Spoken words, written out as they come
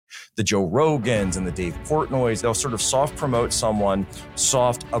the Joe Rogans and the Dave Portnoys. They'll sort of soft promote someone,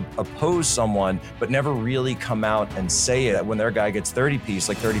 soft oppose someone, but never really come out and say it. When their guy gets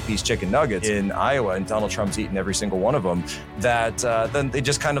 30-piece chicken nuggets in Iowa, and Donald Trump's eaten every single one of them, that then they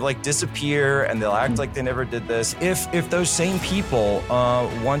just kind of like disappear and they'll act like they never did this. If those same people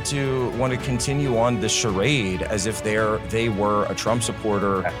want to continue on the charade as if they were a Trump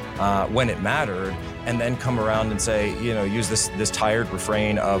supporter when it mattered, and then come around and say, use this tired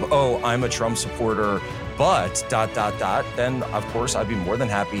refrain of, oh, I'm a Trump supporter, but ... then of course I'd be more than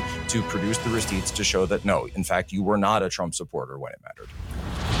happy to produce the receipts to show that no, in fact, you were not a Trump supporter when it mattered.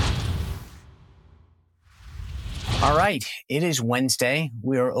 All right, it is Wednesday.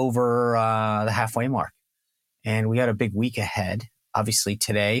 We are over the halfway mark, and we got a big week ahead. Obviously,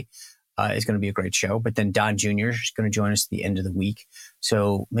 today is going to be a great show, but then Don Jr. is going to join us at the end of the week.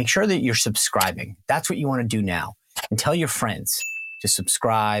 So make sure that you're subscribing. That's what you want to do now. And tell your friends to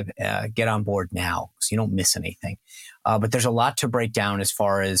subscribe, get on board now so you don't miss anything. But there's a lot to break down as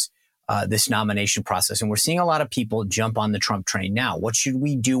far as this nomination process. And we're seeing a lot of people jump on the Trump train now. What should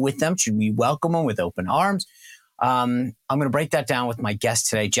we do with them? Should we welcome them with open arms? I'm going to break that down with my guest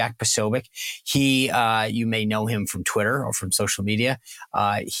today, Jack Posobiec. You may know him from Twitter or from social media.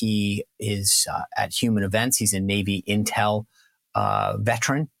 He is at Human Events. He's a Navy Intel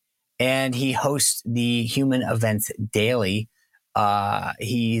veteran, and he hosts the Human Events Daily.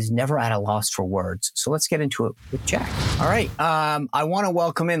 He's never at a loss for words. So let's get into it with Jack. All right. I want to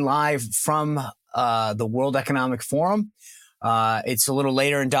welcome in live from the World Economic Forum. It's a little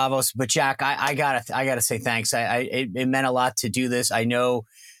later in Davos, but Jack, I gotta say thanks. It meant a lot to do this. I know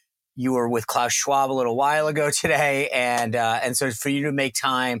you were with Klaus Schwab a little while ago today, and so for you to make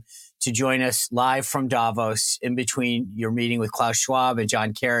time to join us live from Davos in between your meeting with Klaus Schwab and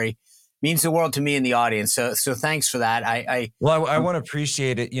John Kerry means the world to me in the audience. So thanks for that. I want to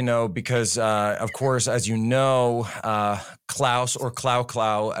appreciate it, because of course, as you know, Klaus, or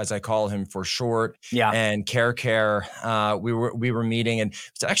Clau, as I call him for short, and Care, we were meeting, and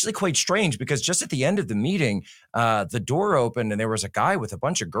it's actually quite strange because just at the end of the meeting, the door opened and there was a guy with a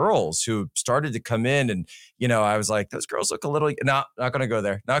bunch of girls who started to come in, and I was like, those girls look a little, not going to go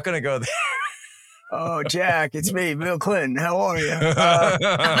there. Oh, Jack, it's me, Bill Clinton. How are you?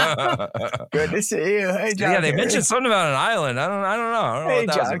 Good to see you. Hey, John. Yeah, they mentioned something about an island. I don't know. Hey,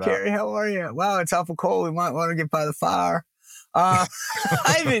 John Kerry, how are you? Wow, it's awful cold. We might want to get by the fire. I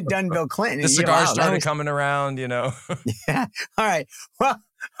haven't done Bill Clinton. The cigars started coming around, Yeah. All right. Well,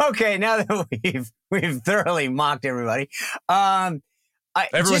 okay. Now that we've thoroughly mocked everybody.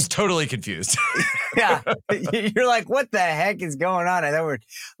 Everyone's totally confused. Yeah. You're like, what the heck is going on? In other words,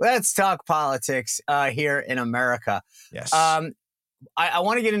 let's talk politics here in America. Yes. I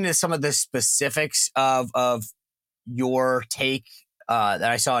want to get into some of the specifics of your take that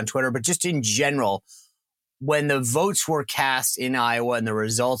I saw on Twitter, but just in general, when the votes were cast in Iowa and the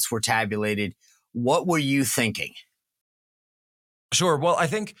results were tabulated, what were you thinking? Sure. Well, I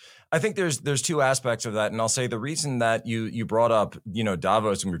think there's two aspects of that. And I'll say the reason that you brought up,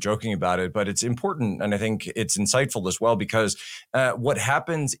 Davos, and we were joking about it, but it's important. And I think it's insightful as well, because what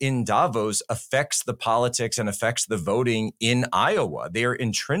happens in Davos affects the politics and affects the voting in Iowa. They are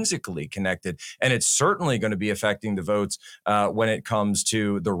intrinsically connected. And it's certainly going to be affecting the votes when it comes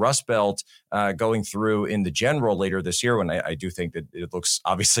to the Rust Belt going through in the general later this year, when I do think that it looks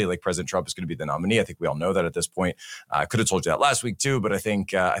obviously like President Trump is going to be the nominee. I think we all know that at this point. I could have told you that last week too, but I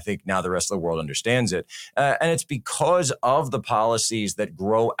think now the rest of the world understands it. And it's because of the policies that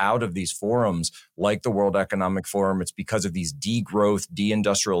grow out of these forums, like the World Economic Forum. It's because of these degrowth,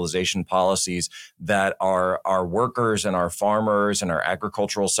 deindustrialization policies that our workers and our farmers and our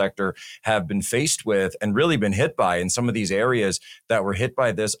agricultural sector have been faced with and really been hit by. And some of these areas that were hit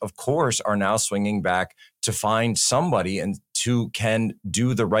by this, of course, are now swinging back to find somebody and who can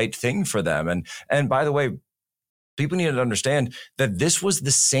do the right thing for them. And by the way, people need to understand that this was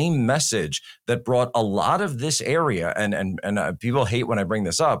the same message that brought a lot of this area, and people hate when I bring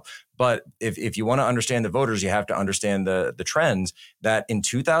this up, but if you want to understand the voters, you have to understand the trends, that in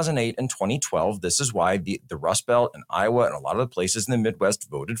 2008 and 2012, this is why the Rust Belt and Iowa and a lot of the places in the Midwest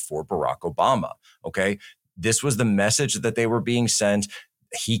voted for Barack Obama, okay? This was the message that they were being sent.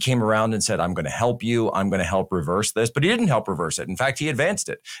 He came around and said, I'm going to help you. I'm going to help reverse this. But he didn't help reverse it. In fact, he advanced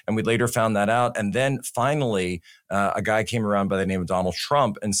it. And we later found that out. And then finally, a guy came around by the name of Donald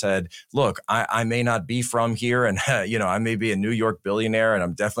Trump and said, look, I may not be from here. And, I may be a New York billionaire, and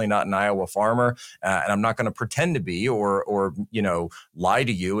I'm definitely not an Iowa farmer. And I'm not going to pretend to be or lie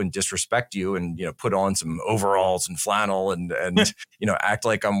to you and disrespect you and, put on some overalls and flannel and act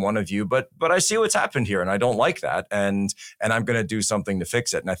like I'm one of you. But I see what's happened here, and I don't like that. And I'm going to do something to fix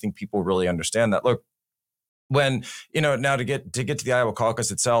fix it. And I think people really understand that. Look, when, now to get to the Iowa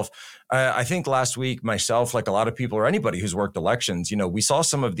caucus itself, I think last week myself, like a lot of people or anybody who's worked elections, we saw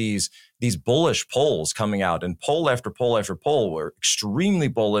some of these bullish polls coming out, and poll after poll after poll were extremely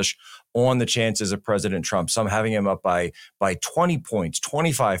bullish on the chances of President Trump, some having him up by 20 points,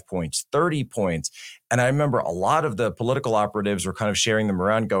 25 points, 30 points. And I remember a lot of the political operatives were kind of sharing them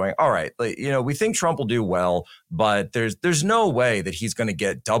around going, all right, we think Trump will do well, but there's no way that he's going to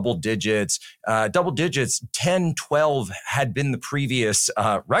get double digits. 10, 12 had been the previous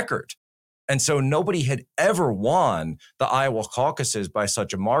record. And so nobody had ever won the Iowa caucuses by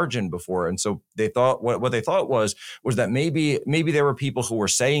such a margin before. And so they thought what they thought was that maybe there were people who were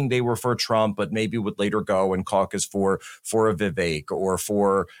saying they were for Trump, but maybe would later go and caucus for a Vivek or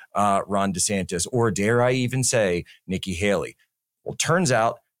for Ron DeSantis, or dare I even say Nikki Haley. Well, turns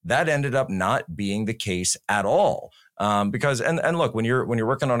out that ended up not being the case at all. Because look, when you're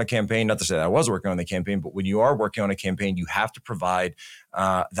working on a campaign, not to say that I was working on the campaign, but when you are working on a campaign, you have to provide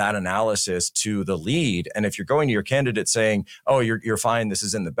that analysis to the lead. And if you're going to your candidate saying, "Oh, you're fine, this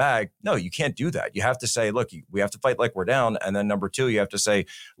is in the bag," no, you can't do that. You have to say, "Look, we have to fight like we're down." And then number two, you have to say,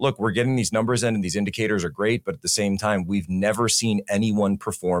 "Look, we're getting these numbers in, and these indicators are great, but at the same time, we've never seen anyone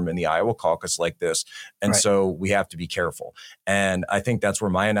perform in the Iowa caucus like this, and Right. so we have to be careful." And I think that's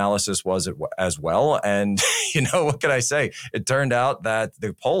where my analysis was as well. And what can I say? It turned out that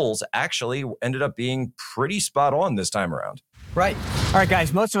the polls actually ended up being pretty spot on this time around. Right. All right,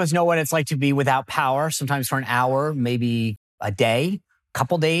 guys, most of us know what it's like to be without power, sometimes for an hour, maybe a day, a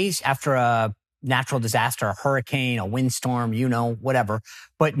couple days after a natural disaster, a hurricane, a windstorm, whatever.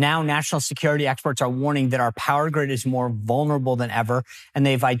 But now national security experts are warning that our power grid is more vulnerable than ever. And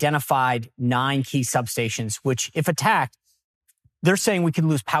they've identified 9 key substations, which, if attacked, they're saying we could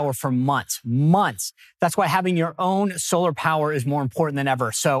lose power for months. That's why having your own solar power is more important than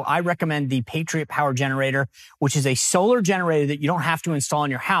ever. So I recommend the Patriot Power Generator, which is a solar generator that you don't have to install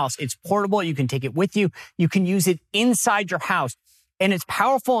in your house. It's portable. You can take it with you. You can use it inside your house. And it's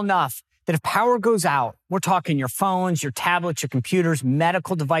powerful enough that if power goes out, we're talking your phones, your tablets, your computers,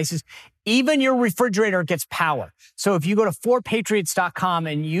 medical devices, even your refrigerator gets power. So if you go to 4patriots.com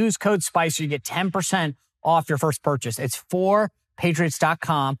and use code SPICER, you get 10% off your first purchase. It's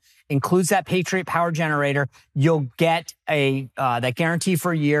patriots.com, includes that Patriot Power Generator. You'll get that guarantee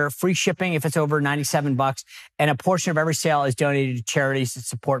for a year, free shipping if it's over $97, and a portion of every sale is donated to charities that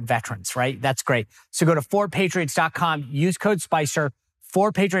support veterans, right? That's great. So go to 4patriots.com, use code SPICER,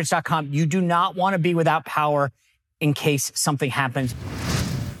 4patriots.com. You do not want to be without power in case something happens.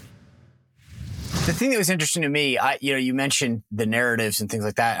 The thing that was interesting to me, you mentioned the narratives and things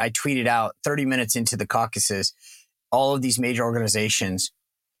like that. I tweeted out 30 minutes into the caucuses, all of these major organizations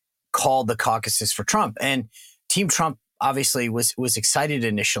called the caucuses for Trump, and Team Trump obviously was excited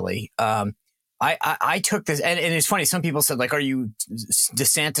initially. I took this, and it's funny. Some people said, like,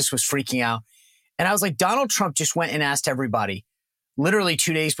 DeSantis was freaking out. And I was like, Donald Trump just went and asked everybody, literally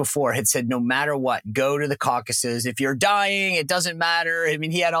 2 days before, had said, no matter what, go to the caucuses. If you're dying, it doesn't matter. I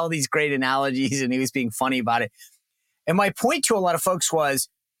mean, he had all these great analogies and he was being funny about it. And my point to a lot of folks was,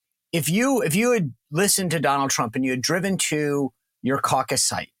 if you had listened to Donald Trump and you had driven to your caucus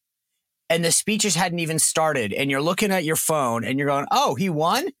site and the speeches hadn't even started and you're looking at your phone and you're going, oh, he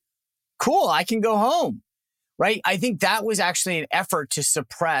won? Cool, I can go home, right? I think that was actually an effort to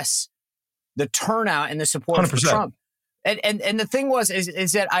suppress the turnout and the support 100%. for Trump. And the thing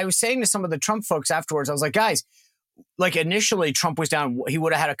is that I was saying to some of the Trump folks afterwards, I was like, guys, like initially Trump was down, he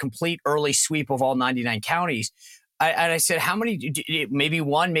would have had a complete early sweep of all 99 counties. And I said, how many, maybe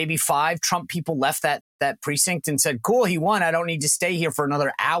 1, maybe 5 Trump people left that precinct and said, cool, he won. I don't need to stay here for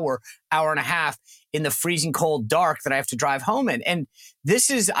another hour and a half in the freezing cold dark that I have to drive home in. And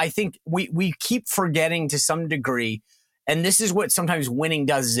this is, I think we keep forgetting to some degree. And this is what sometimes winning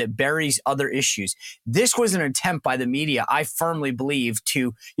does, is it buries other issues. This was an attempt by the media, I firmly believe,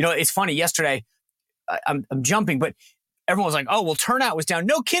 to, it's funny, yesterday, I'm jumping, but everyone was like, oh, well, turnout was down.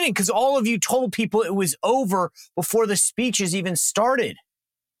 No kidding, because all of you told people it was over before the speeches even started.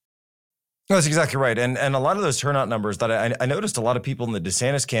 No, that's exactly right. And a lot of those turnout numbers that I noticed a lot of people in the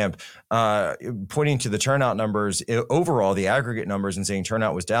DeSantis camp pointing to the turnout numbers, overall, the aggregate numbers, and saying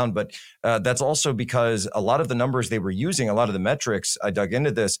turnout was down. But that's also because a lot of the numbers they were using, a lot of the metrics, I dug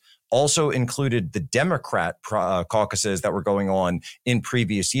into this, also included the Democrat caucuses that were going on in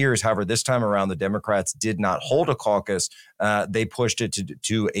previous years. However, this time around, the Democrats did not hold a caucus. They pushed it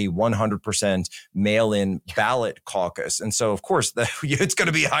to a 100% mail-in ballot caucus. And so, of course, it's going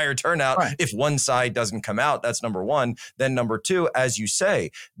to be higher turnout if one side doesn't come out. That's number one. Then number two, as you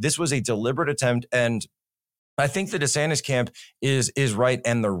say, this was a deliberate attempt. And I think the DeSantis camp is right,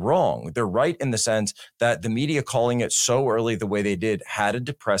 and they're wrong. They're right in the sense that the media calling it so early the way they did had a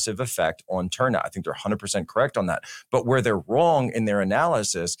depressive effect on turnout. I think they're 100% correct on that. But where they're wrong in their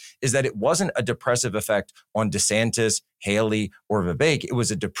analysis is that it wasn't a depressive effect on DeSantis, Haley, or Vivek. It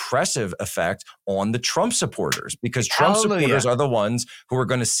was a depressive effect on the Trump supporters, because Trump supporters are the ones who are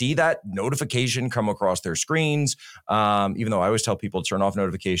going to see that notification come across their screens. Even though I always tell people to turn off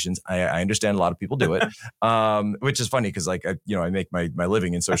notifications, I understand a lot of people do it. Which is funny because, like, I make my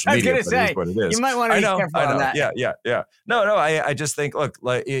living in social media. I was going to say, what it is. You might want to be careful on that. Yeah. No. I just think, look,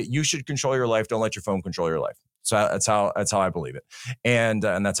 like, you should control your life. Don't let your phone control your life. So that's how I believe it, and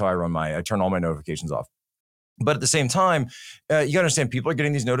that's how I turn all my notifications off. But at the same time, you got to understand, people are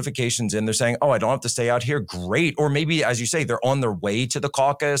getting these notifications and they're saying, oh, I don't have to stay out here. Great. Or maybe, as you say, they're on their way to the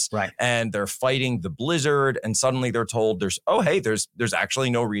caucus, right, and they're fighting the blizzard. And suddenly they're told there's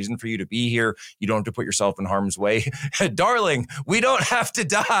actually no reason for you to be here. You don't have to put yourself in harm's way. Darling, we don't have to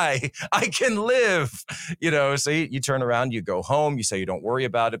die. I can live. So you turn around, you go home, you say you don't worry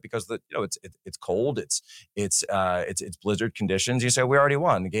about it because it's cold. It's blizzard conditions. You say, we already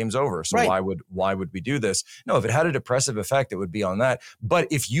won. The game's over. So right. why would we do this? No, if it had a depressive effect, it would be on that. But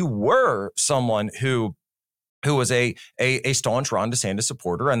if you were someone who was a staunch Ron DeSantis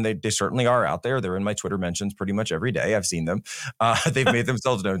supporter, and they certainly are out there. They're in my Twitter mentions pretty much every day. I've seen them. They've made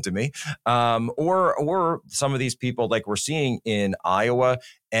themselves known to me. Or some of these people like we're seeing in Iowa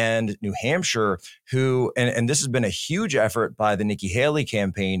and New Hampshire, who, and this has been a huge effort by the Nikki Haley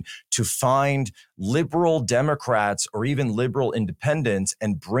campaign to find liberal Democrats or even liberal independents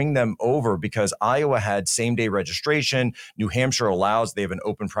and bring them over, because Iowa had same-day registration. New Hampshire allows, they have an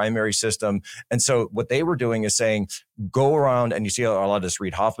open primary system. And so what they were doing is saying, go around, and you see a lot of this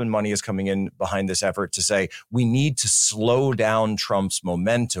Reid Hoffman money is coming in behind this effort to say, we need to slow down Trump's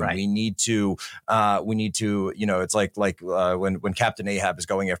momentum. Right. We need to, it's like when Captain Ahab is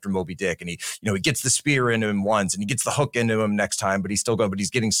going after Moby Dick, and he gets the spear into him once and he gets the hook into him next time, but he's still going, but he's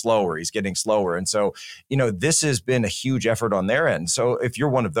getting slower. And so, this has been a huge effort on their end. So if you're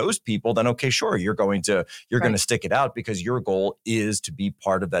one of those people, then okay, sure, you're going to stick it out because your goal is to be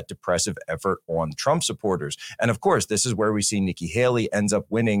part of that depressive effort on Trump supporters. And of course, this is where we see Nikki Haley ends up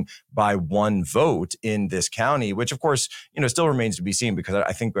winning by 1 vote in this county, which of course, still remains to be seen, because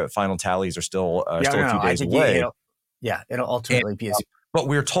I think the final tallies are still a few days away. It'll ultimately be. But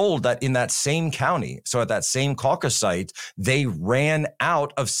we're told that in that same county, so at that same caucus site, they ran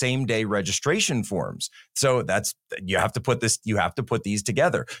out of same-day registration forms. So you have to put these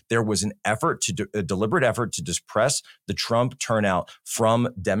together. There was an effort a deliberate effort to suppress the Trump turnout from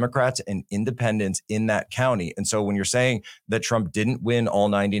Democrats and independents in that county. And so when you're saying that Trump didn't win all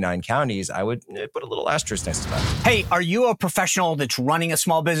 99 counties, I would put a little asterisk next to that. Hey, are you a professional that's running a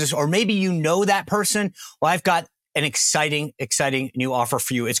small business, or maybe you know that person? Well, I've got an exciting new offer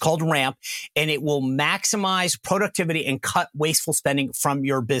for you. It's called Ramp, and it will maximize productivity and cut wasteful spending from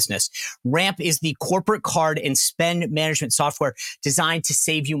your business. Ramp is the corporate card and spend management software designed to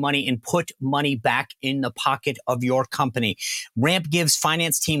save you money and put money back in the pocket of your company. Ramp gives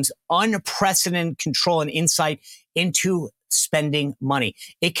finance teams unprecedented control and insight into spending money.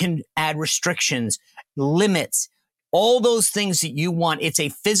 It can add restrictions, limits, all those things that you want. It's a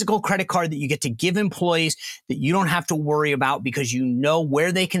physical credit card that you get to give employees that you don't have to worry about, because you know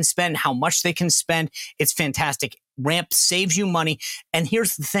where they can spend, how much they can spend. It's fantastic. Ramp saves you money. And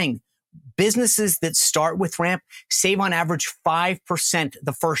here's the thing. Businesses that start with Ramp save on average 5%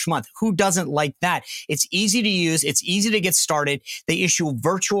 the first month. Who doesn't like that? It's easy to use. It's easy to get started. They issue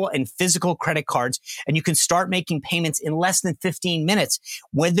virtual and physical credit cards, and you can start making payments in less than 15 minutes.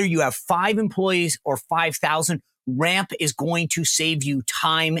 Whether you have 5 employees or 5,000, Ramp is going to save you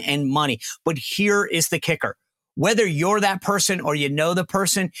time and money. But here is the kicker. Whether you're that person or you know the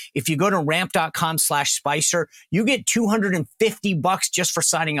person, if you go to ramp.com/Spicer, you get $250 just for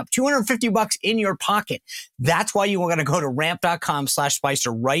signing up. $250 in your pocket. That's why you want to go to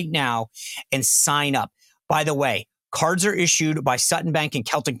ramp.com/Spicer right now and sign up. By the way, cards are issued by Sutton Bank and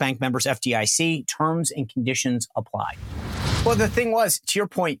Celtic Bank, members FDIC. Terms and conditions apply. Well, the thing was, to your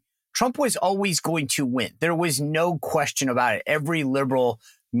point, Trump was always going to win. There was no question about it. Every liberal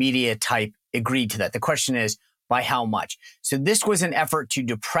media type agreed to that. The question is, by how much? So this was an effort to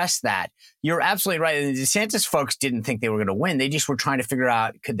depress that. You're absolutely right. The DeSantis folks didn't think they were going to win. They just were trying to figure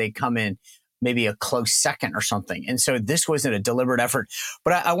out, could they come in maybe a close second or something? And so this wasn't a deliberate effort.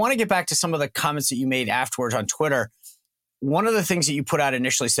 But I want to get back to some of the comments that you made afterwards on Twitter. One of the things that you put out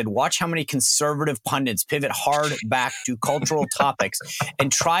initially said, watch how many conservative pundits pivot hard back to cultural topics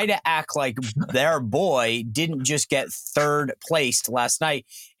and try to act like their boy didn't just get third placed last night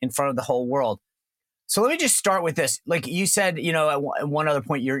in front of the whole world. So let me just start with this. Like you said, at one other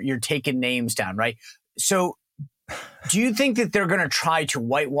point, you're taking names down, right? So do you think that they're going to try to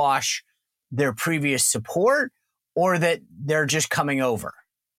whitewash their previous support, or that they're just coming over?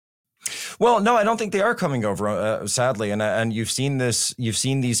 Well, no, I don't think they are coming over, sadly. And you've seen this. You've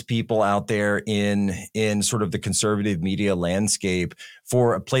seen these people out there in sort of the conservative media landscape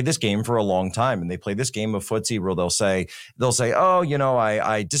play this game for a long time, and they play this game of footsie where they'll say, oh,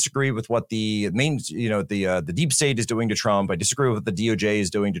 I disagree with what the main, the deep state is doing to Trump. I disagree with what the DOJ is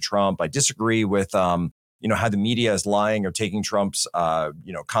doing to Trump. I disagree with how the media is lying or taking Trump's,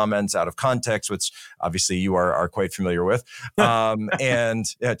 comments out of context, which obviously you are quite familiar with, and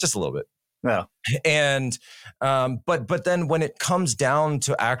just a little bit. Yeah. And but then when it comes down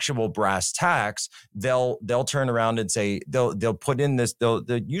to actual brass tacks, they'll turn around and say they'll put in this. They'll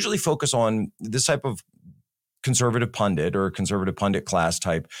usually focus on this type of conservative pundit or conservative pundit class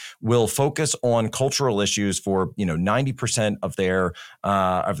type will focus on cultural issues for 90% of their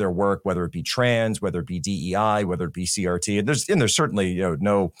work, whether it be trans, whether it be DEI, whether it be CRT. And there's certainly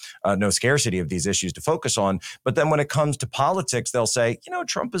no scarcity of these issues to focus on. But then when it comes to politics, they'll say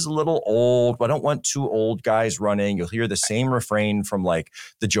Trump is a little old. I don't want two old guys running. You'll hear the same refrain from like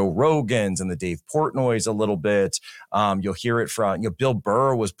the Joe Rogans and the Dave Portnoys a little bit. You'll hear it from Bill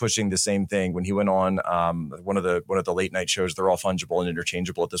Burr was pushing the same thing when he went on one of the late night shows. They're all fungible and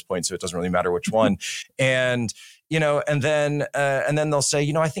interchangeable at this point, so it doesn't really matter which one. And and then they'll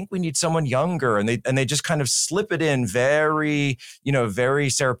say, I think we need someone younger, and they just kind of slip it in very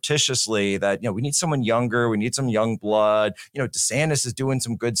surreptitiously that we need someone younger, we need some young blood. DeSantis is doing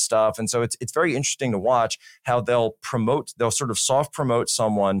some good stuff, and so it's very interesting to watch how they'll sort of soft promote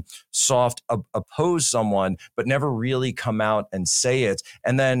someone, soft oppose someone, but never really come out and say it.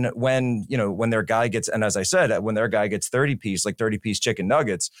 And then when their guy gets, and as I said, when their guy gets 30-piece chicken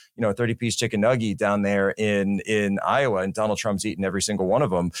nuggets, a 30-piece chicken nugget down there in Iowa, and Donald Trump's eaten every single one of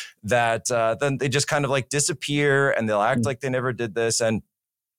them, that then they just kind of like disappear and they'll act like they never did this. And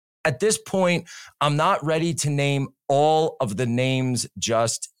at this point, I'm not ready to name all of the names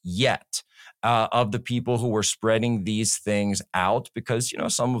just yet. Of the people who were spreading these things out, because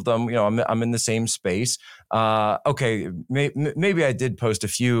some of them, I'm in the same space. Okay, maybe I did post a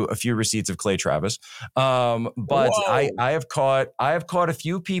few receipts of Clay Travis, but I have caught a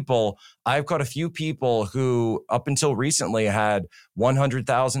few people. I've caught a few people who, up until recently, had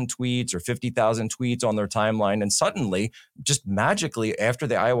 100,000 tweets or 50,000 tweets on their timeline, and suddenly, just magically, after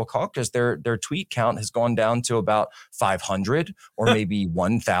the Iowa caucus, their tweet count has gone down to about 500 or maybe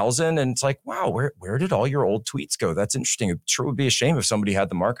 1,000, and it's like, wow, where did all your old tweets go? That's interesting. It sure would be a shame if somebody had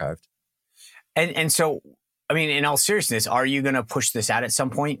them archived. And so, I mean, in all seriousness, are you going to push this out at some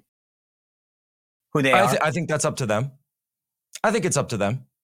point? Who they are? I think that's up to them. I think it's up to them.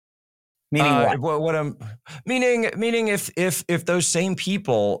 Meaning what? Meaning if those same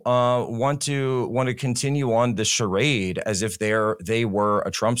people want to continue on the charade as if they were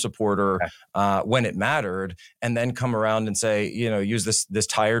a Trump supporter when it mattered, and then come around and say, use this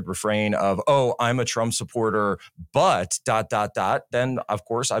tired refrain of, oh, I'm a Trump supporter, but ... then of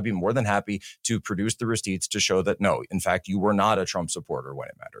course I'd be more than happy to produce the receipts to show that no, in fact, you were not a Trump supporter when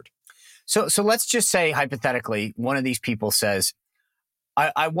it mattered. So let's just say hypothetically, one of these people says,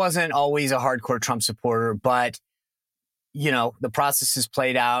 I wasn't always a hardcore Trump supporter, but, the process has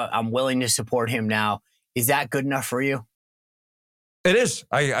played out. I'm willing to support him now. Is that good enough for you? It is.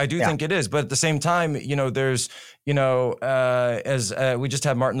 I do think it is. But at the same time, there's, as we just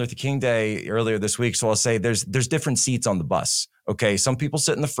had Martin Luther King Day earlier this week. So I'll say there's different seats on the bus. Okay. Some people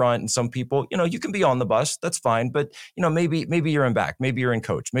sit in the front, and some people, you can be on the bus. That's fine. But, maybe you're in back. Maybe you're in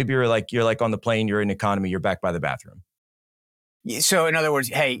coach. Maybe you're like on the plane. You're in economy. You're back by the bathroom. So in other words,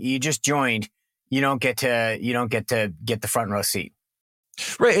 hey, you just joined. You don't get to get the front row seat.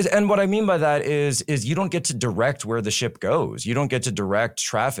 Right. And what I mean by that is you don't get to direct where the ship goes. You don't get to direct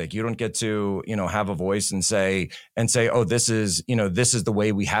traffic. You don't get to, have a voice and say, oh, this is the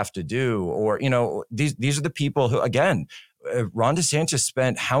way we have to do. Or, these are the people who, again, Ron DeSantis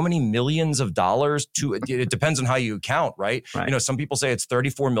spent how many millions of dollars it depends on how you count, right? Some people say it's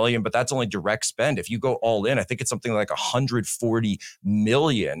 34 million, but that's only direct spend. If you go all in, I think it's something like 140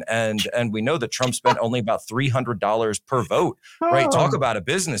 million. And we know that Trump spent only about $300 per vote, right? Talk about a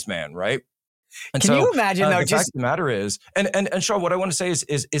businessman, right? And Can so you imagine though? the fact Just of the matter is, and Sean, what I want to say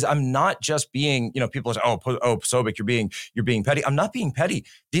is I'm not just being, people say, oh, Posobiec, you're being petty. I'm not being petty.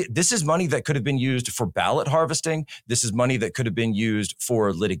 This is money that could have been used for ballot harvesting. This is money that could have been used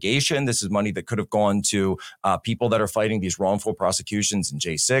for litigation. This is money that could have gone to people that are fighting these wrongful prosecutions in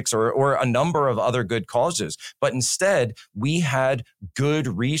J6 or a number of other good causes. But instead, we had good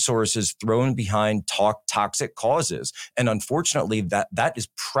resources thrown behind toxic causes. And unfortunately, that is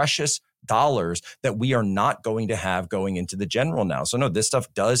precious dollars that we are not going to have going into the general now. So no, this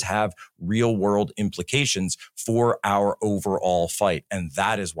stuff does have real world implications for our overall fight. And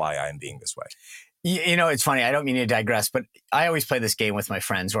that is why I'm being this way. It's funny. I don't mean to digress, but I always play this game with my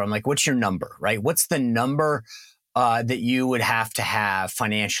friends where I'm like, what's your number, right? What's the number that you would have to have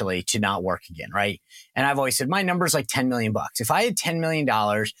financially to not work again, right? And I've always said my number is like $10 million. If I had $10 million,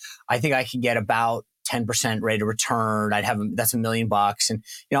 I think I could get about 10% rate of return. That's $1 million. And,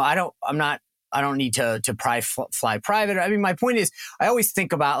 I don't need to fly private. I mean, my point is, I always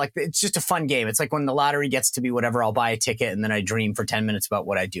think about like, it's just a fun game. It's like when the lottery gets to be whatever, I'll buy a ticket and then I dream for 10 minutes about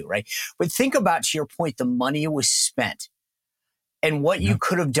what I do, right? But think about, to your point, the money was spent and what you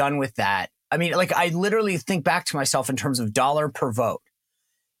could have done with that. I mean, like I literally think back to myself in terms of dollar per vote.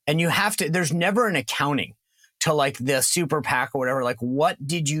 And there's never an accounting to like the super PAC or whatever. Like, what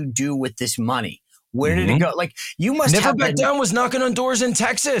did you do with this money? Where did it go? Like, you must Never have Back Down was knocking on doors in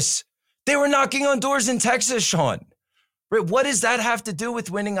Texas. They were knocking on doors in Texas, Sean. Right? What does that have to do with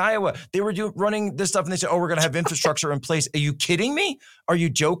winning Iowa? They were running this stuff and they said, oh, we're going to have infrastructure in place. Are you kidding me? Are you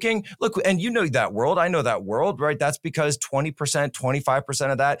joking? Look, and you know that world. I know that world, right? That's because 20%,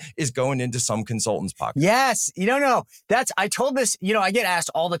 25% of that is going into some consultant's pocket. Yes. No. I told this, I get asked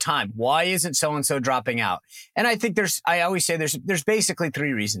all the time, why isn't so-and-so dropping out? And I think I always say there's basically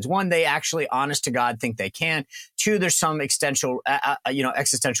three reasons. One, they actually, honest to God, think they can. Two, there's some existential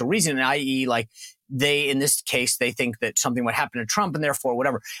reason, i.e. like, in this case, they think that something would happen to Trump and therefore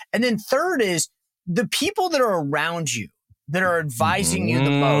whatever. And then third is the people that are around you, that are advising you the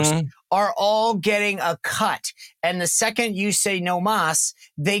most, are all getting a cut. And the second you say no mas,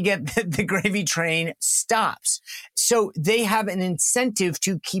 they get the gravy train stops. So they have an incentive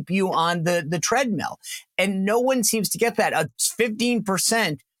to keep you on the treadmill. And no one seems to get that.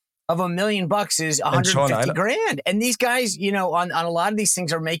 15% of $1 million is 150 grand. And these guys, on a lot of these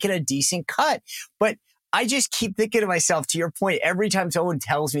things are making a decent cut. But I just keep thinking to myself, to your point, every time someone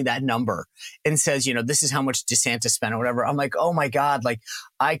tells me that number and says, this is how much DeSantis spent or whatever, I'm like, oh my God, like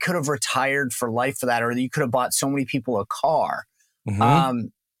I could have retired for life for that, or you could have bought so many people a car.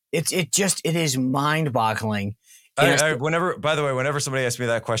 It is mind boggling. Whenever somebody asks me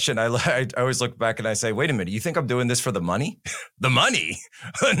that question, I always look back and I say, wait a minute, you think I'm doing this for the money? The money?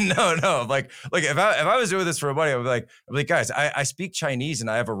 No. Like if I was doing this for money, I'm like, guys, I speak Chinese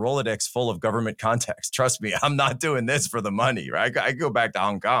and I have a Rolodex full of government contacts. Trust me, I'm not doing this for the money, right? I could go back to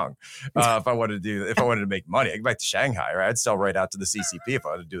Hong Kong if I wanted to make money. I could go back to Shanghai, right? I'd sell right out to the CCP if I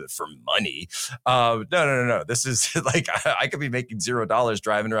wanted to do it for money. No. This is like, I could be making $0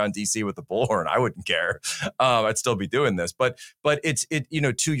 driving around DC with a bullhorn. I wouldn't care. I'd still be doing this, but it's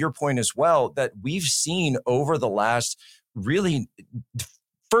to your point as well, that we've seen over the last really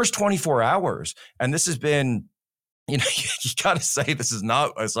first 24 hours, and this has been, you got to say this is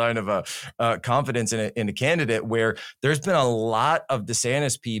not a sign of confidence in a candidate, where there's been a lot of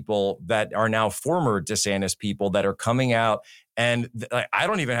DeSantis people that are now former DeSantis people that are coming out. And I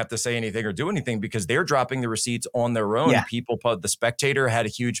don't even have to say anything or do anything because they're dropping the receipts on their own. Yeah. The Spectator had a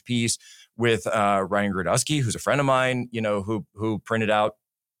huge piece with Ryan Gradusky, who's a friend of mine, who printed out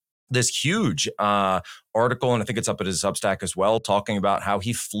this huge article, and I think it's up at his Substack as well, talking about how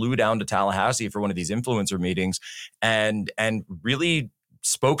he flew down to Tallahassee for one of these influencer meetings and really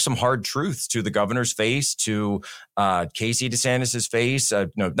spoke some hard truths to the governor's face, to Casey DeSantis's face.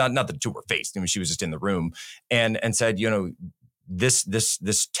 Not the two were faced. I mean, she was just in the room, and said,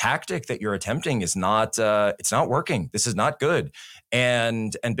 this tactic that you're attempting is not it's not working. This is not good,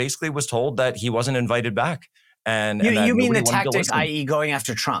 and basically was told that he wasn't invited back. And you mean the tactic, i.e., going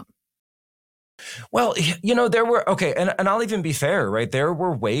after Trump? Well, there were, okay, and I'll even be fair, right? There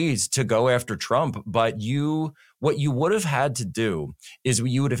were ways to go after Trump, but what you would have had to do is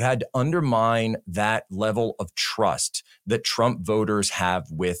you would have had to undermine that level of trust that Trump voters have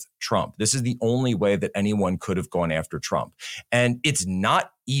with Trump. This is the only way that anyone could have gone after Trump. And it's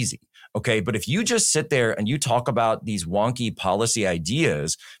not easy. Okay. But if you just sit there and you talk about these wonky policy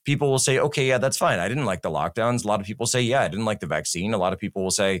ideas, people will say, okay, yeah, that's fine. I didn't like the lockdowns. A lot of people say, yeah, I didn't like the vaccine. A lot of people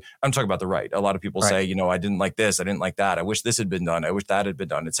will say, I'm talking about the right. A lot of people say, I didn't like this. I didn't like that. I wish this had been done. I wish that had been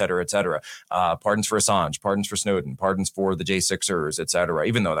done, et cetera, et cetera. Pardons for Assange, pardons for Snowden, pardons for the J6ers, et cetera,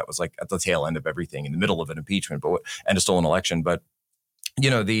 even though that was like at the tail end of everything in the middle of an impeachment and a stolen election. But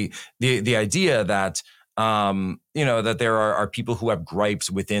the idea that that there are people who have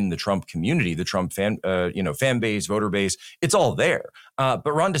gripes within the Trump community, the Trump fan base, voter base, it's all there.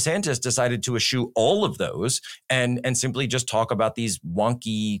 But Ron DeSantis decided to eschew all of those and simply just talk about these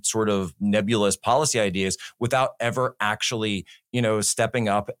wonky sort of nebulous policy ideas without ever actually, stepping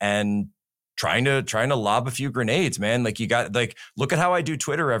up and trying to lob a few grenades, man. Like look at how I do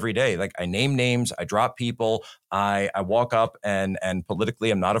Twitter every day. Like I name names, I drop people, I walk up and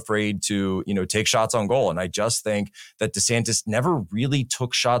politically I'm not afraid to, take shots on goal. And I just think that DeSantis never really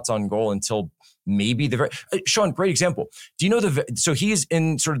took shots on goal until maybe Sean, great example. Do you know so he's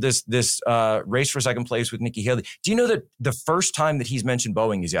in sort of this race for second place with Nikki Haley. Do you know that the first time that he's mentioned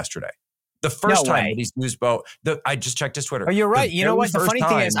Boeing is yesterday? The first time that he's used Boeing, I just checked his Twitter. Oh, you're right. You know what? The funny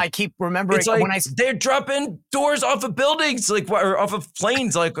thing is, I keep remembering they're dropping doors off of buildings, or off of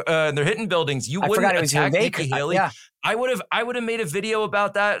planes, they're hitting buildings. You wouldn't attack Nikki Haley. Yeah. I would have made a video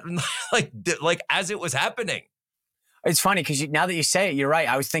about that, like as it was happening. It's funny because now that you say it, you're right.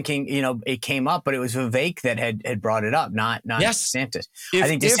 I was thinking, it came up, but it was Vivek that had brought it up, not DeSantis. I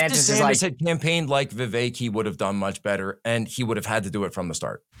think DeSantis had campaigned like Vivek, he would have done much better, and he would have had to do it from the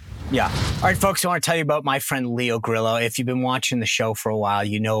start. Yeah. All right, folks, I want to tell you about my friend Leo Grillo. If you've been watching the show for a while,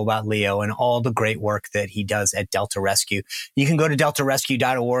 you know about Leo and all the great work that he does at Delta Rescue. You can go to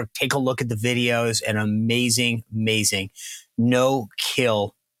deltarescue.org, take a look at the videos, an amazing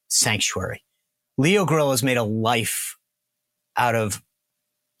no-kill sanctuary. Leo Grillo has made a life out of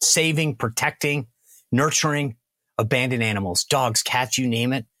saving, protecting, nurturing abandoned animals, dogs, cats, you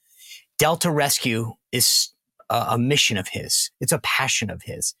name it. Delta Rescue is a mission of his. It's a passion of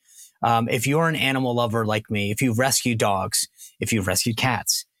his. If you're an animal lover like me, if you've rescued dogs, if you've rescued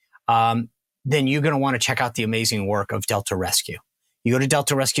cats, then you're going to want to check out the amazing work of Delta Rescue. You go to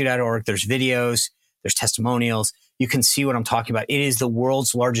deltarescue.org. There's videos, there's testimonials. You can see what I'm talking about. It is the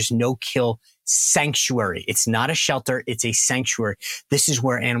world's largest no-kill sanctuary. It's not a shelter. It's a sanctuary. This is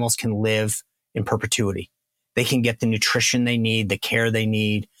where animals can live in perpetuity. They can get the nutrition they need, the care they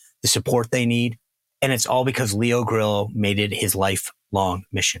need, the support they need. And it's all because Leo Grillo made it his lifelong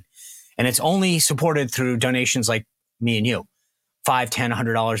mission. And it's only supported through donations like me and you, $5, $10,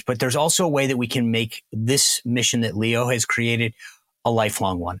 $100. But there's also a way that we can make this mission that Leo has created a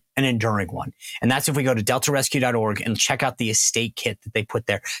lifelong one, an enduring one. And that's if we go to deltarescue.org and check out the estate kit that they put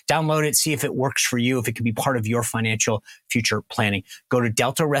there. Download it, see if it works for you, if it can be part of your financial future planning. Go to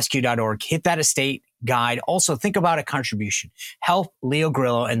deltarescue.org, hit that estate guide. Also, think about a contribution. Help Leo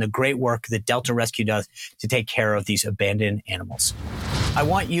Grillo and the great work that Delta Rescue does to take care of these abandoned animals. I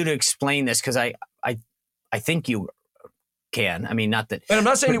want you to explain this because I think you can. I mean, not that. And I'm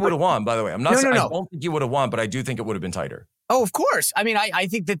not saying you would have won, by the way. I'm not saying I don't think you would have won, but I do think it would have been tighter. Oh, of course. I mean, I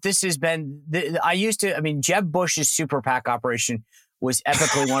think that this has been, Jeb Bush's super PAC operation was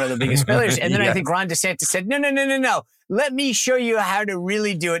epically one of the biggest failures. And then I think Ron DeSantis said, no. Let me show you how to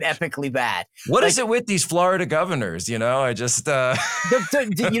really do it epically bad. What is it with these Florida governors? I just... you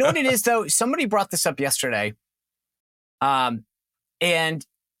know what it is, though? Somebody brought this up yesterday. And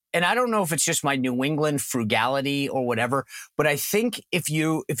I don't know if it's just my New England frugality or whatever, but I think if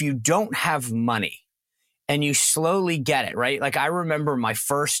you don't have money and you slowly get it, right? Like I remember my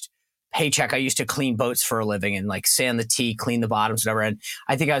first paycheck, I used to clean boats for a living and like sand the T, clean the bottoms, whatever. And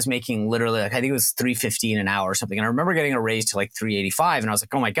I think I was making literally I think it was $3.15 an hour or something. And I remember getting a raise to like $3.85. And I was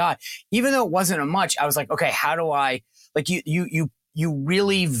like, oh my God, even though it wasn't much, I was like, okay, how do I, like you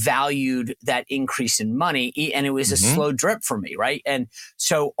really valued that increase in money. And it was a slow drip for me. Right. And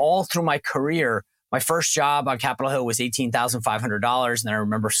so all through my career, my first job on Capitol Hill was $18,500. And then I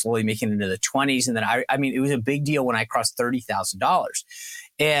remember slowly making it into the 20s. And then I mean, it was a big deal when I crossed $30,000.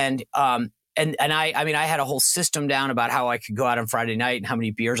 And I had a whole system down about how I could go out on Friday night and how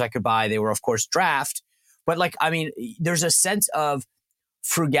many beers I could buy. They were, of course, draft. But there's a sense of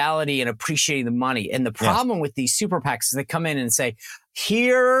frugality and appreciating the money. And the problem with these super PACs is they come in and say,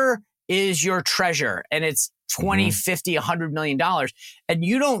 here is your treasure. And it's 20, 50, $100 million. And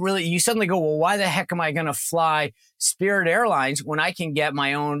you suddenly go, well, why the heck am I going to fly Spirit Airlines when I can get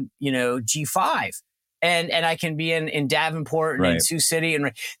my own, G5? And I can be in Davenport and in Sioux City.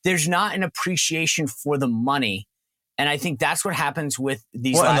 And there's not an appreciation for the money. And I think that's what happens with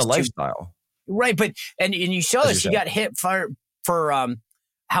these and the lifestyle. Right. But, and you saw this, you got hit for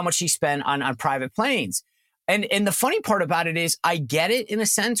how much he spent on private planes. And the funny part about it is I get it in a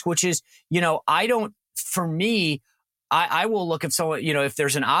sense, which is, for me, I will look if someone, if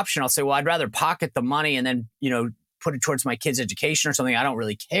there's an option, I'll say, well, I'd rather pocket the money and then, put it towards my kid's education or something. I don't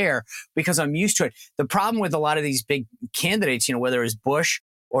really care because I'm used to it. The problem with a lot of these big candidates, whether it's Bush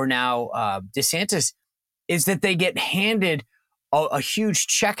or now DeSantis, is that they get handed a huge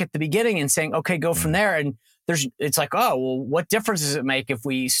check at the beginning and saying, okay, go from there. And it's like, oh, well, what difference does it make if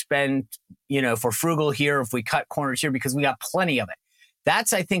we spend, if we're frugal here, if we cut corners here, because we got plenty of it.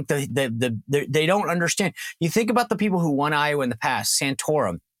 That's, I think, they don't understand. You think about the people who won Iowa in the past,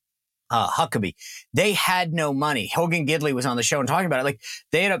 Santorum, Huckabee, they had no money. Hogan Gidley was on the show and talking about it. Like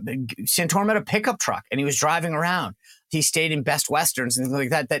Santorum had a pickup truck and he was driving around. He stayed in Best Westerns and things like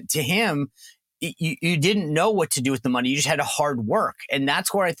that. That to him, you didn't know what to do with the money. You just had to hard work. And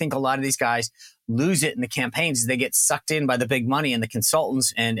that's where I think a lot of these guys lose it in the campaigns is they get sucked in by the big money and the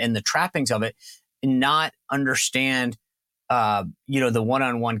consultants and the trappings of it and not understand, the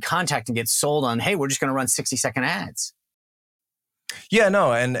one-on-one contact and get sold on, hey, we're just going to run 60-second ads. Yeah,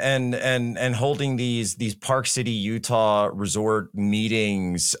 no, and holding these Park City, Utah resort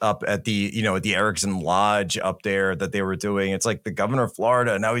meetings up at the at the Erickson Lodge up there that they were doing. It's like the governor of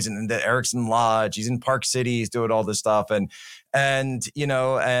Florida now he's in the Erickson Lodge. He's in Park City. He's doing all this stuff, and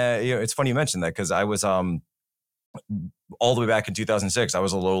it's funny you mentioned that because I was all the way back in 2006, I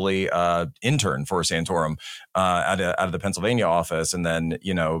was a lowly intern for Santorum out of the Pennsylvania office, and then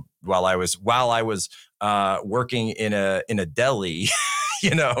while I was working in a deli,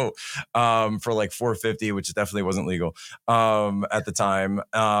 for like $4.50, which definitely wasn't legal at the time,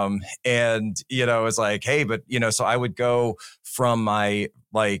 and it was like, hey, but so I would go from my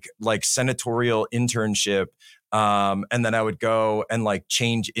like senatorial internship. And then I would go and like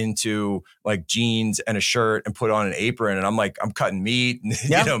change into like jeans and a shirt and put on an apron. And I'm cutting meat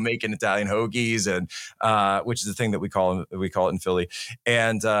and, making Italian hoagies and, which is the thing that we call it in Philly.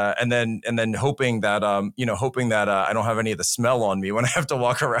 And then hoping that, I don't have any of the smell on me when I have to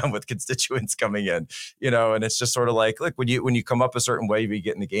walk around with constituents coming in, and it's just sort of like, look, when you come up a certain way, you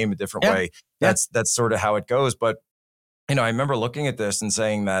get in the game a different way. That's sort of how it goes. But, I remember looking at this and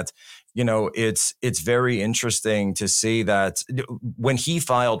saying that, it's very interesting to see that when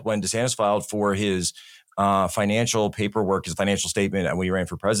DeSantis filed for his financial paperwork, his financial statement, and when he ran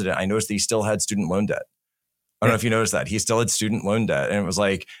for president, I noticed that he still had student loan debt. I don't know if you noticed that. He still had student loan debt. And it's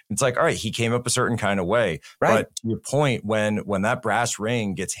like, all right, he came up a certain kind of way. Right. But to your point, when that brass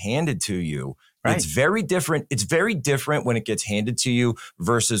ring gets handed to you, right. It's very different. It's very different when it gets handed to you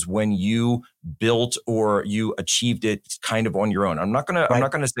versus when you built or you achieved it kind of on your own. I'm not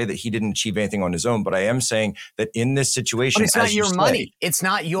gonna say that he didn't achieve anything on his own, but I am saying that in this situation, but it's not your money. It's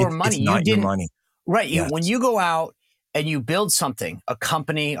not your money. It's not your money. Right. Yes. When you go out and you build something, a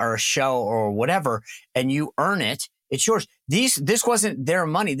company or a show or whatever, and you earn it, it's yours. This wasn't their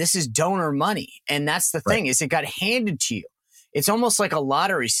money. This is donor money. And that's the thing is it got handed to you. It's almost like a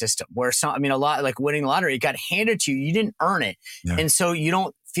lottery system where a lot like winning lottery, it got handed to you. You didn't earn it. Yeah. And so you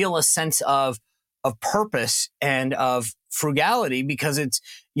don't feel a sense of purpose and of frugality because it's,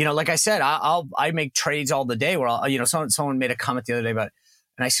 like I said, I make trades all the day where someone made a comment the other day about,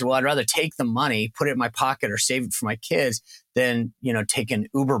 and I said, well, I'd rather take the money, put it in my pocket or save it for my kids than, take an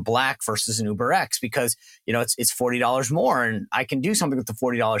Uber Black versus an Uber X because, it's $40 more and I can do something with the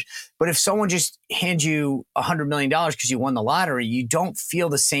 $40. But if someone just hands you $100 million because you won the lottery, you don't feel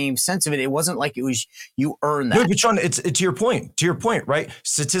the same sense of it. It wasn't like it was you earned that. No, but Sean, it's to your point, right?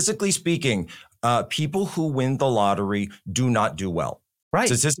 Statistically speaking, people who win the lottery do not do well. Right.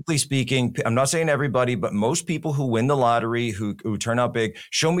 Statistically speaking, I'm not saying everybody, but most people who win the lottery, who turn out big,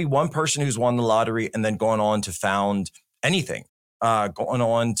 show me one person who's won the lottery and then gone on to found anything, going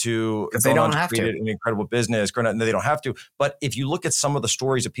on to create an incredible business. No, they don't have to. But if you look at some of the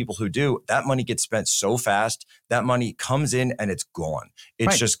stories of people who do, that money gets spent so fast, that money comes in and it's gone.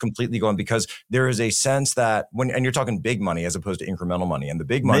 It's just completely gone because there is a sense that and you're talking big money as opposed to incremental money, and the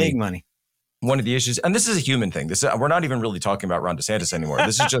big money. One of the issues, and this is a human thing. We're not even really talking about Ron DeSantis anymore.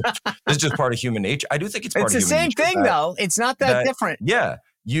 This is just part of human nature. I do think it's part of human nature. It's the same thing, though. It's not that different. Yeah,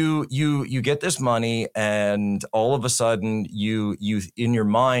 you get this money, and all of a sudden, you in your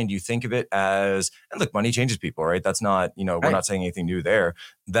mind you think of it as, and look, money changes people, right? That's not we're not saying anything new there.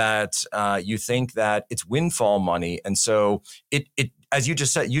 That you think that it's windfall money, and so it. As you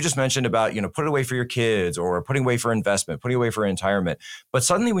just said, you just mentioned about, put it away for your kids or putting away for investment, putting away for retirement. But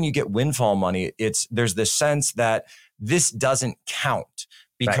suddenly when you get windfall money, there's this sense that this doesn't count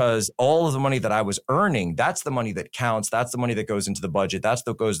because all of the money that I was earning, that's the money that counts. That's the money that goes into the budget. That's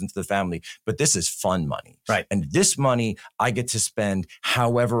what goes into the family. But this is fun money. Right. And this money I get to spend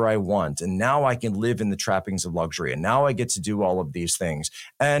however I want. And now I can live in the trappings of luxury. And now I get to do all of these things.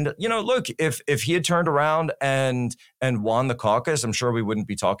 And, look, if he had turned around and won the caucus, I'm sure we wouldn't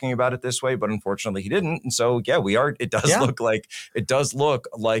be talking about it this way. But unfortunately, he didn't. And so, yeah, we are. It does look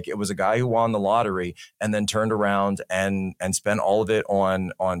like it was a guy who won the lottery and then turned around and spent all of it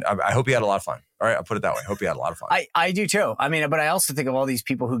on. I hope he had a lot of fun. All right, I'll put it that way. I hope he had a lot of fun. I do too. I mean, but I also think of all these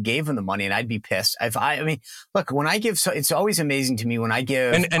people who gave him the money, and I'd be pissed. Look, when I give, so it's always amazing to me when I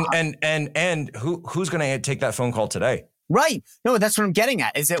give. And who's going to take that phone call today? Right. No, that's what I'm getting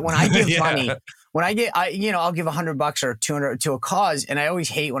at. Is that when I give money, when I get, I'll give $100 or $200 to a cause, and I always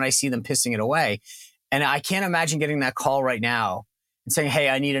hate when I see them pissing it away. And I can't imagine getting that call right now and saying, "Hey,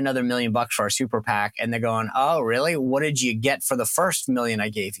 I need another $1 million for our super PAC," and they're going, "Oh, really? What did you get for the first $1 million I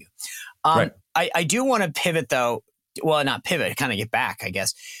gave you?" Right. I do want to pivot though. Well, not pivot, kind of get back, I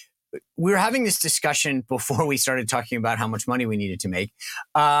guess. We were having this discussion before we started talking about how much money we needed to make.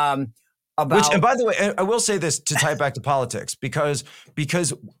 And by the way, I will say this to tie it back to politics, because,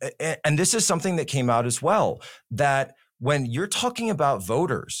 and this is something that came out as well, that when you're talking about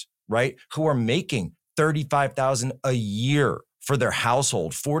voters, right, who are making $35,000 a year for their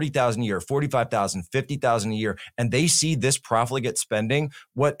household, $40,000 a year, $45,000, $50,000 a year, and they see this profligate spending,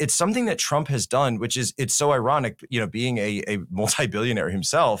 it's something that Trump has done, which is, it's so ironic, being a multi-billionaire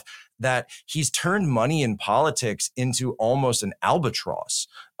himself, that he's turned money in politics into almost an albatross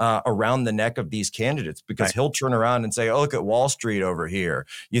around the neck of these candidates, because he'll turn around and say, "Oh, look at Wall Street over here.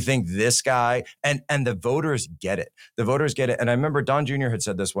 You think this guy?" And the voters get it. The voters get it. And I remember Don Jr. had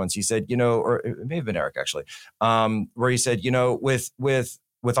said this once. He said, or it may have been Eric actually, where he said,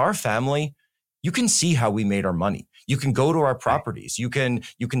 with our family, you can see how we made our money. You can go to our properties. You can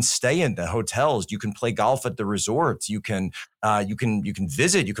stay in the hotels. You can play golf at the resorts. You can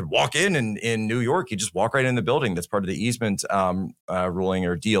visit. You could walk in New York. You just walk right in the building. That's part of the easement ruling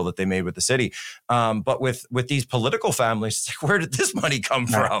or deal that they made with the city. But with these political families, where did this money come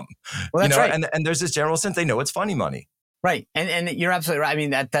from? Well, that's right. And there's this general sense they know it's funny money. Right. And you're absolutely right. I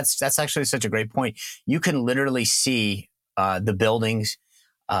mean, that's actually such a great point. You can literally see the buildings,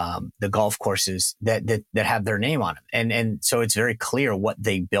 the golf courses that have their name on them. And so it's very clear what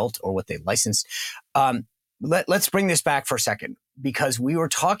they built or what they licensed. Let's bring this back for a second, because we were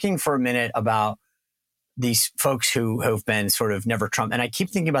talking for a minute about these folks who have been sort of never Trump. And I keep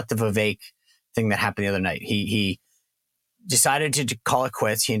thinking about the Vivek thing that happened the other night. He decided to call it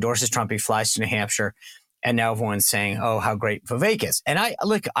quits. He endorses Trump. He flies to New Hampshire. And now everyone's saying, "Oh, how great Vivek is." And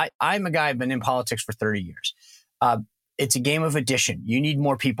I'm a guy, I've been in politics for 30 years. It's a game of addition. You need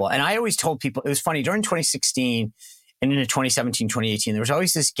more people. And I always told people, it was funny, during 2016 and into 2017, 2018, there was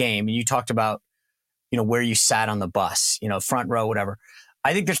always this game. And you talked about, where you sat on the bus, front row, whatever.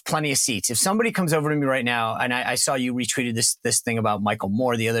 I think there's plenty of seats. If somebody comes over to me right now, and I saw you retweeted this thing about Michael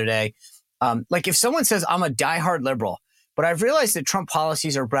Moore the other day. If someone says, "I'm a diehard liberal, but I've realized that Trump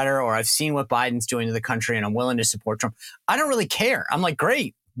policies are better," or "I've seen what Biden's doing to the country and I'm willing to support Trump," I don't really care. I'm like,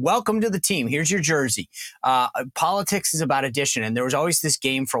 "Great. Welcome to the team. Here's your jersey." Politics is about addition. And there was always this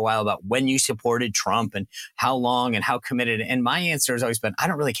game for a while about when you supported Trump and how long and how committed. And my answer has always been, I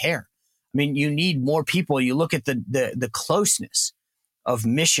don't really care. I mean, you need more people. You look at the closeness of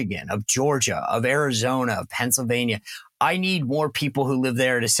Michigan, of Georgia, of Arizona, of Pennsylvania. I need more people who live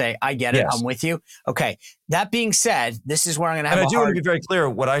there to say, "I get it. Yes. I'm with you." Okay. That being said, this is where I'm going to have I do want to be very clear.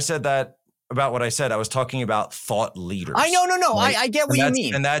 What I said about what I said, I was talking about thought leaders. I know. Right? I get what you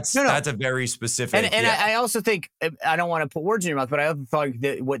mean. And that's a very specific. And I also think, I don't want to put words in your mouth, but I also thought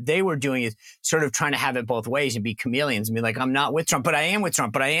that what they were doing is sort of trying to have it both ways and be chameleons and be like, "I'm not with Trump, but I am with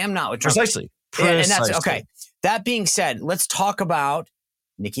Trump, but I am not with Trump." Precisely. And that's okay. That being said, let's talk about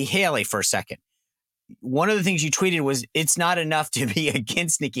Nikki Haley for a second. One of the things you tweeted was, "It's not enough to be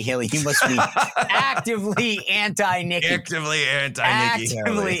against Nikki Haley. You must be actively anti-Nikki." Actively anti-Nikki.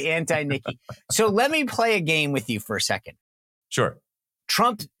 Actively anti-Nikki. So let me play a game with you for a second. Sure.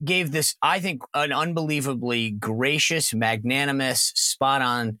 Trump gave this, I think, an unbelievably gracious, magnanimous,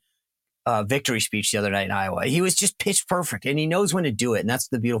 spot-on victory speech the other night in Iowa. He was just pitch perfect, and he knows when to do it, and that's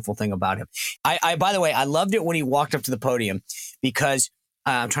the beautiful thing about him. I by the way, I loved it when he walked up to the podium, because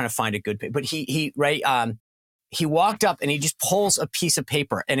I'm trying to find a good, but he walked up and he just pulls a piece of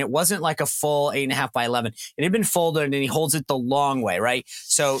paper, and it wasn't like a full 8.5 by 11. It had been folded, and he holds it the long way, right?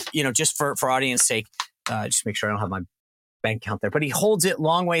 So, just for audience sake, just make sure I don't have my bank account there, but he holds it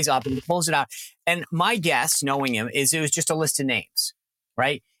long ways up and he pulls it out. And my guess, knowing him, is it was just a list of names,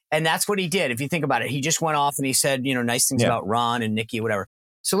 right? And that's what he did. If you think about it, he just went off and he said, nice things about Ron and Nikki, whatever.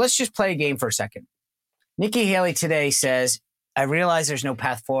 So let's just play a game for a second. Nikki Haley today says, I realize there's no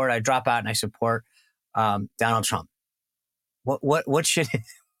path forward. I drop out and I support Donald Trump. What should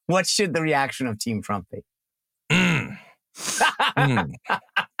what should the reaction of Team Trump be? Mm. Mm.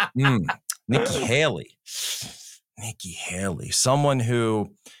 Mm. Nikki Haley. Nikki Haley, someone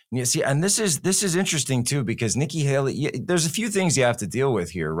who, you see, and this is interesting too, because Nikki Haley, there's a few things you have to deal with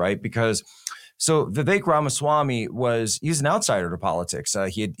here, right? Because so Vivek Ramaswamy he's an outsider to politics.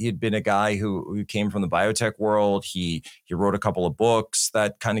 He had been a guy who came from the biotech world. He wrote a couple of books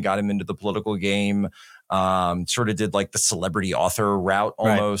that kind of got him into the political game. Sort of did like the celebrity author route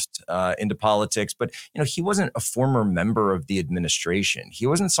almost into politics. But, he wasn't a former member of the administration. He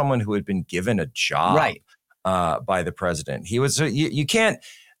wasn't someone who had been given a job by the president. He was, you can't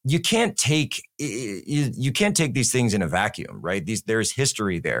take these things in a vacuum, right? There's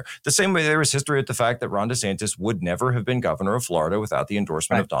history there. The same way there was history at the fact that Ron DeSantis would never have been governor of Florida without the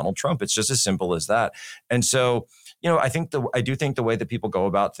endorsement of Donald Trump. It's just as simple as that. And so, I do think the way that people go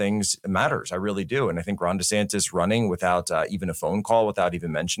about things matters. I really do. And I think Ron DeSantis running without even a phone call, without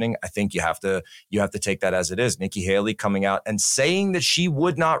even mentioning, I think you have to take that as it is. Nikki Haley coming out and saying that she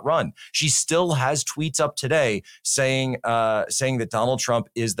would not run. She still has tweets up today saying that Donald Trump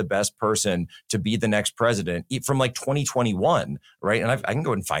is the best person to be the next president from like 2021, right? And I can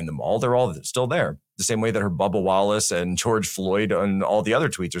go and find them all. They're all still there. The same way that her Bubba Wallace and George Floyd and all the other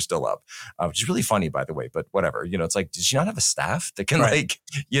tweets are still up, which is really funny, by the way. But whatever, it's like, does she not have a staff that can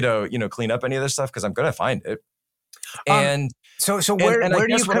clean up any of this stuff? Because I'm gonna find it. And so where do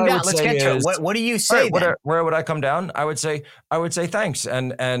you come down? Let's get to it. What do you say? Right, where would I come down? I would say thanks.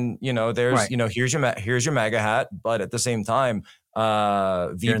 And there's here's your MAGA hat, but at the same time,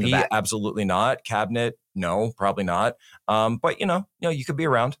 VP absolutely not. Cabinet, no, probably not. But you could be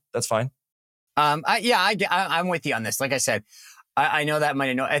around. That's fine. I'm with you on this. Like I said, I know that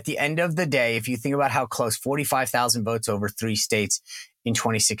might know. At the end of the day, if you think about how close, 45,000 votes over 3 states in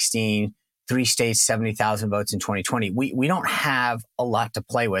 2016, 3 states, 70,000 votes in 2020. We don't have a lot to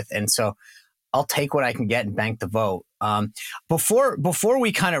play with, and so I'll take what I can get and bank the vote. Before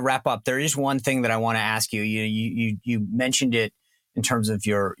we kind of wrap up, there is one thing that I want to ask you. You mentioned it in terms of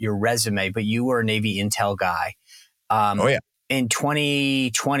your resume, but you were a Navy intel guy. In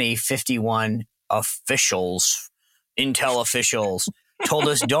 2020, 51 intel officials told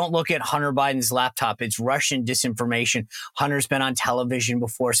us, don't look at Hunter Biden's laptop. It's Russian disinformation. Hunter's been on television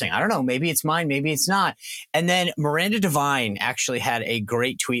before saying, I don't know, maybe it's mine, maybe it's not. And then Miranda Devine actually had a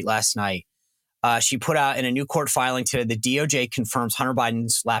great tweet last night. She put out in a new court filing today, the DOJ confirms Hunter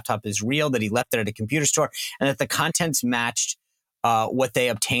Biden's laptop is real, that he left it at a computer store, and that the contents matched what they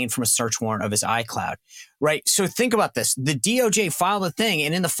obtained from a search warrant of his iCloud, right? So think about this. The DOJ filed a thing,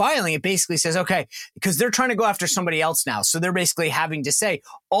 and in the filing, it basically says, okay, because they're trying to go after somebody else now. So they're basically having to say,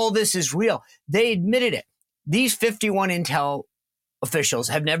 all this is real. They admitted it. These 51 intel officials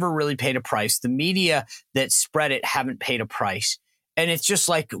have never really paid a price. The media that spread it haven't paid a price. And it's just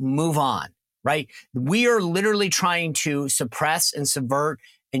like, move on, right? We are literally trying to suppress and subvert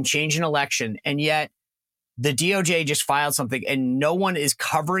and change an election. And yet, the DOJ just filed something and no one is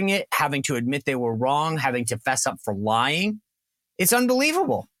covering it, having to admit they were wrong, having to fess up for lying. It's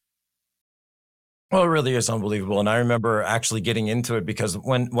unbelievable. Well, it really is unbelievable. And I remember actually getting into it because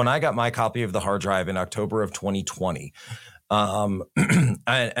when I got my copy of the hard drive in October of 2020, and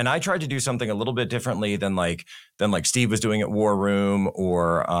I tried to do something a little bit differently than Steve was doing at War Room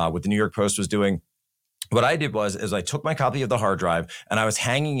or what the New York Post was doing. What I did was I took my copy of the hard drive and I was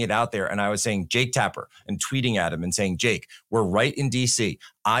hanging it out there and I was saying, Jake Tapper, and tweeting at him and saying, Jake, we're right in DC.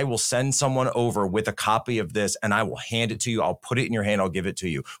 I will send someone over with a copy of this and I will hand it to you. I'll put it in your hand. I'll give it to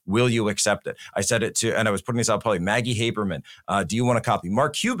you. Will you accept it? I said it to, and I was putting this out probably, Maggie Haberman. Do you want a copy?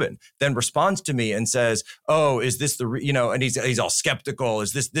 Mark Cuban then responds to me and says, oh, is this and he's all skeptical.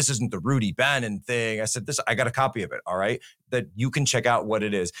 This isn't the Rudy Bannon thing. I said, I got a copy of it. All right. That you can check out what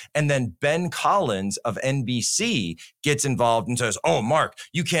it is. And then Ben Collins of NBC gets involved and says, oh, Mark,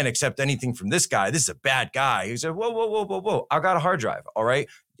 you can't accept anything from this guy. This is a bad guy. He said, whoa. I got a hard drive. All right.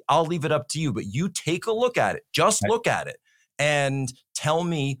 I'll leave it up to you, but you take a look at it. Just look at it and tell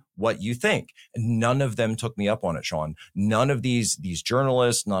me what you think. And none of them took me up on it, Sean. None of these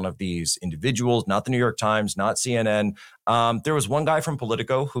journalists, none of these individuals, not the New York Times, not CNN. There was one guy from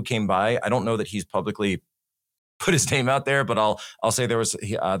Politico who came by. I don't know that he's publicly put his name out there, but I'll say there was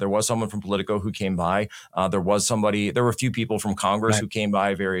someone from Politico who came by. There were a few people from Congress who came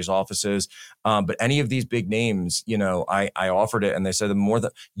by various offices. But any of these big names, I offered it and they said,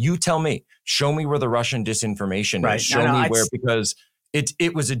 you tell me, show me where the Russian disinformation is. Show me where, because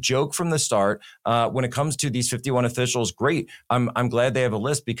it was a joke from the start. When it comes to these 51 officials, great. I'm glad they have a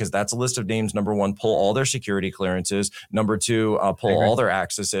list, because that's a list of names. Number one, pull all their security clearances. Number two, pull all their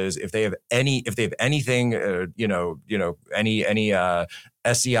accesses. If they have anything, any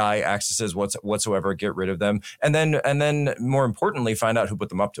SEI accesses whatsoever, get rid of them. And then more importantly, find out who put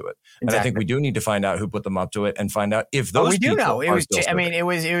them up to it. Exactly. And I think we do need to find out who put them up to it and find out if those people know. It are was, still I mean, it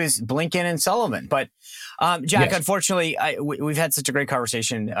was Blinken and Sullivan. But Jack, Yes. Unfortunately, we've had such a great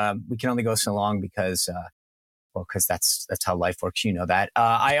conversation. We can only go so long because that's how life works. You know that.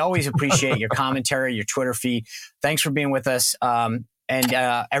 I always appreciate your commentary, your Twitter feed. Thanks for being with us. And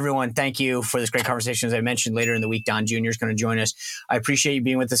everyone, thank you for this great conversation. As I mentioned, later in the week, Don Jr. is going to join us. I appreciate you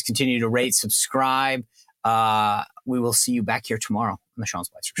being with us. Continue to rate, subscribe. We will see you back here tomorrow on the Sean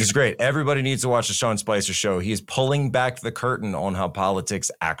Spicer Show. It's great. Everybody needs to watch the Sean Spicer Show. He's pulling back the curtain on how politics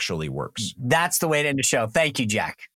actually works. That's the way to end the show. Thank you, Jack.